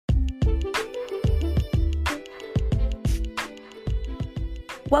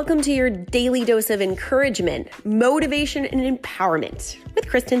Welcome to your daily dose of encouragement, motivation, and empowerment with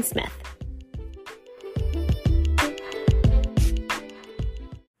Kristen Smith.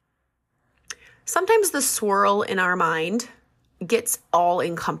 Sometimes the swirl in our mind gets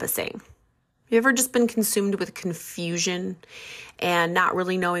all-encompassing. You ever just been consumed with confusion and not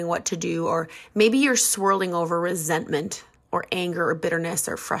really knowing what to do? Or maybe you're swirling over resentment or anger or bitterness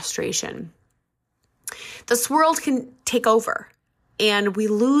or frustration. The swirl can take over and we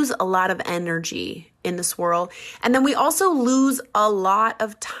lose a lot of energy in the swirl. And then we also lose a lot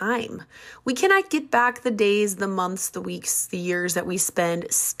of time. We cannot get back the days, the months, the weeks, the years that we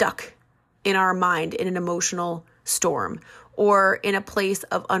spend stuck in our mind in an emotional storm, or in a place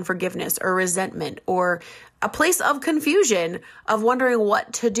of unforgiveness or resentment, or a place of confusion of wondering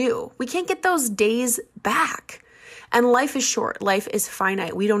what to do. We can't get those days back. And life is short. Life is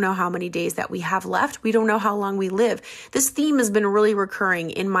finite. We don't know how many days that we have left. We don't know how long we live. This theme has been really recurring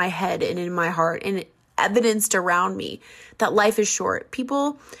in my head and in my heart and evidenced around me that life is short.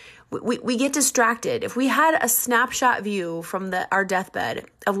 People, we get distracted. If we had a snapshot view from our deathbed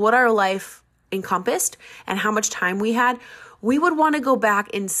of what our life encompassed and how much time we had, we would want to go back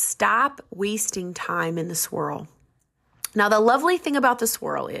and stop wasting time in the swirl. Now, the lovely thing about the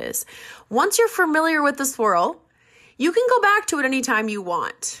swirl is once you're familiar with the swirl, you can go back to it anytime you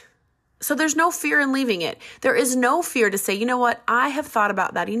want. So there's no fear in leaving it. There is no fear to say, you know what? I have thought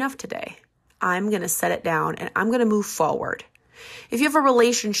about that enough today. I'm going to set it down and I'm going to move forward. If you have a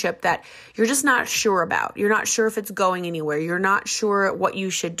relationship that you're just not sure about, you're not sure if it's going anywhere, you're not sure what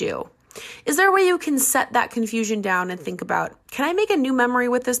you should do, is there a way you can set that confusion down and think about, can I make a new memory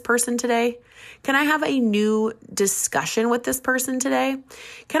with this person today? Can I have a new discussion with this person today?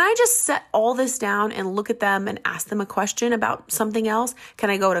 Can I just set all this down and look at them and ask them a question about something else? Can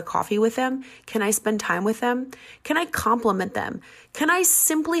I go to coffee with them? Can I spend time with them? Can I compliment them? Can I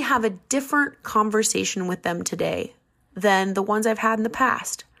simply have a different conversation with them today than the ones I've had in the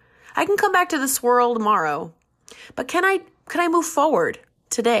past? I can come back to the swirl tomorrow, but can I move forward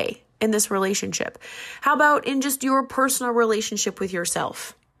today in this relationship? How about in just your personal relationship with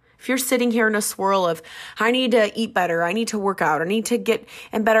yourself? If you're sitting here in a swirl of, I need to eat better, I need to work out, I need to get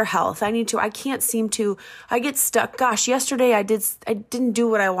in better health, I get stuck. Gosh, yesterday I didn't do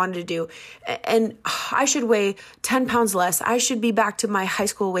what I wanted to do. And I should weigh 10 pounds less. I should be back to my high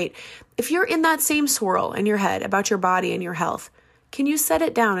school weight. If you're in that same swirl in your head about your body and your health, can you set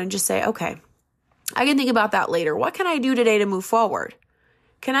it down and just say, okay, I can think about that later. What can I do today to move forward?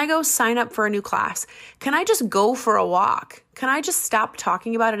 Can I go sign up for a new class? Can I just go for a walk? Can I just stop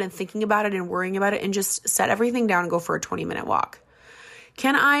talking about it and thinking about it and worrying about it and just set everything down and go for a 20-minute walk?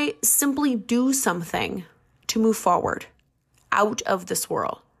 Can I simply do something to move forward out of the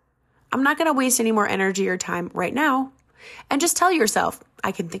swirl? I'm not going to waste any more energy or time right now. And just tell yourself,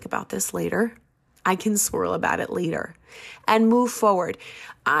 I can think about this later. I can swirl about it later and move forward.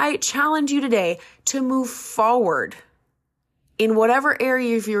 I challenge you today to move forward in whatever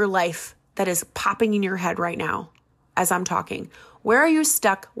area of your life that is popping in your head right now as I'm talking. Where are you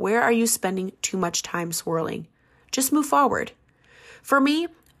stuck? Where are you spending too much time swirling? Just move forward. For me,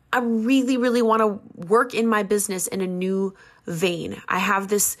 I really, really want to work in my business in a new vein. I have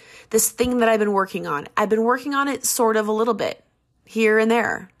this thing that I've been working on. I've been working on it sort of a little bit here and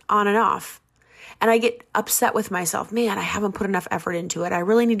there, on and off. And I get upset with myself. Man, I haven't put enough effort into it. I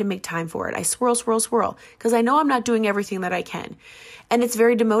really need to make time for it. I swirl, because I know I'm not doing everything that I can. And it's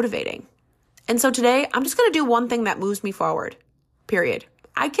very demotivating. And so today, I'm just going to do one thing that moves me forward, period.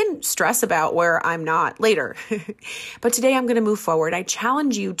 I can stress about where I'm not later. But today, I'm going to move forward. I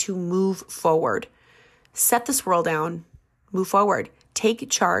challenge you to move forward. Set the swirl down. Move forward. Take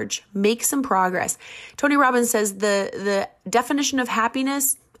charge. Make some progress. Tony Robbins says the definition of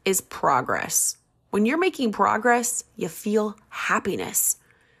happiness is progress. When you're making progress, you feel happiness.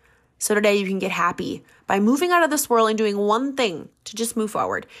 So today you can get happy by moving out of the swirl and doing one thing to just move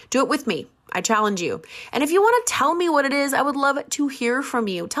forward. Do it with me. I challenge you. And if you want to tell me what it is, I would love to hear from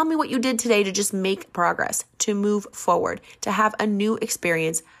you. Tell me what you did today to just make progress, to move forward, to have a new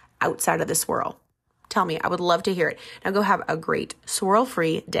experience outside of the swirl. Tell me. I would love to hear it. Now go have a great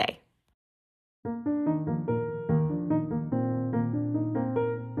swirl-free day.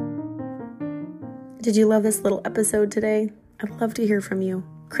 Did you love this little episode today? I'd love to hear from you.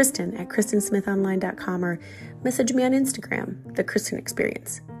 Kristen at KristenSmithOnline.com or message me on Instagram, The Kristen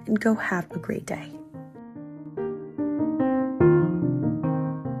Experience, and go have a great day.